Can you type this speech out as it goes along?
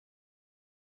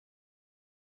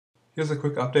Here's a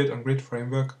quick update on Grid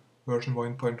Framework version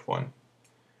 1.1.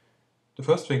 The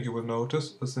first thing you will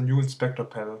notice is the new inspector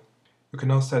panel. You can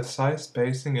now set size,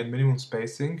 spacing and minimum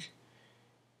spacing,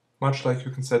 much like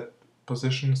you can set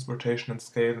positions, rotation and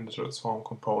scale in the transform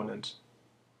component.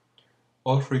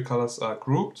 All three colors are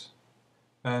grouped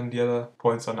and the other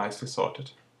points are nicely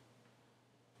sorted.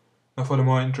 Now for the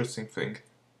more interesting thing.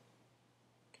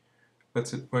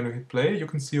 When you hit play, you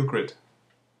can see your grid,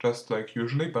 just like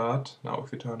usually, but now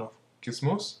if you turn off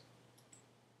gizmos,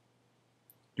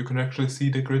 you can actually see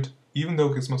the grid even though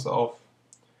gizmos are off,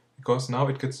 because now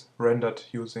it gets rendered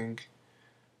using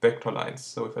vector lines.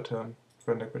 So if I turn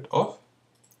render grid off,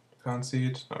 you can't see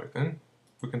it, now you can.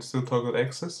 We can still toggle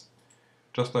axis,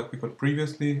 just like we could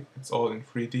previously. It's all in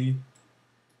 3D.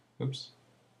 Oops.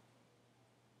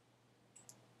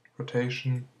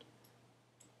 Rotation.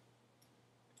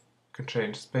 You can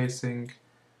change spacing,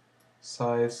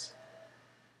 size.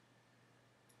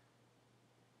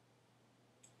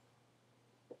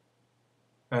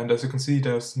 And as you can see,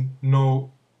 there's no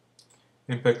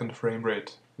impact on the frame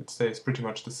rate. It stays pretty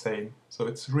much the same. So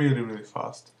it's really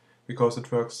fast, because it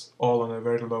works all on a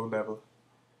very low level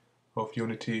of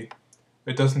Unity.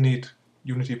 It doesn't need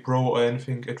Unity Pro or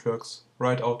anything, it works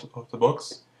right out of the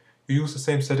box. You use the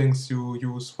same settings you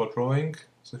use for drawing.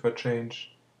 So if I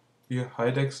change here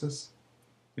hide axis,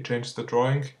 it changes the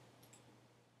drawing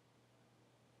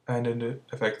and in the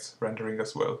effects rendering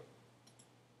as well.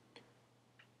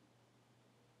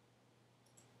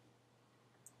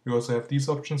 You also have these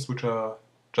options which are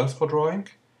just for drawing,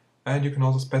 and you can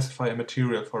also specify a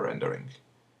material for rendering.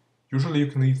 Usually you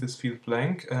can leave this field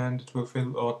blank and it will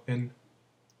fill in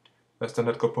a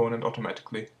standard component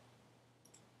automatically.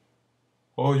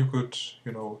 Or you could,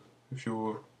 if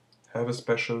you have a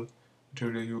special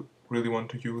material you really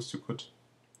want to use, you could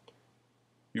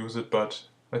use it, but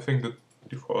I think the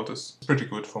default is pretty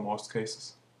good for most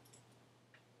cases.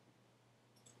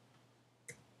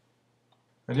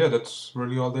 And yeah, that's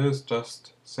really all there is.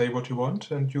 Just say what you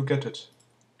want and you get it.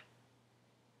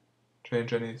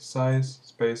 Change any size,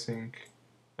 spacing,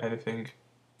 anything,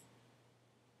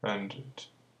 and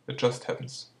it just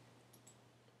happens.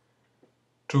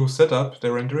 To set up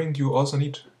the rendering, you also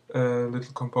need a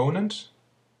little component,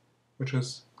 which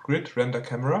is grid render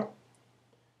camera.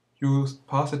 You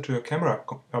pass it to a camera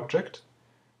object,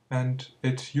 and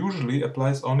it usually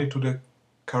applies only to the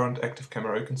current active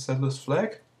camera. You can set this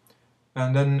flag,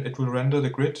 and then it will render the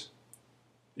grid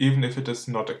even if it is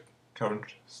not a current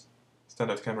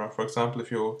standard camera. For example, if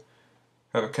you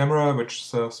have a camera which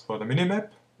serves for the minimap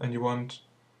and you want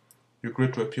your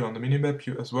grid to appear on the minimap,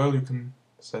 you can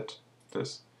set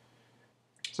this.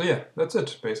 So yeah, that's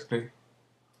it basically.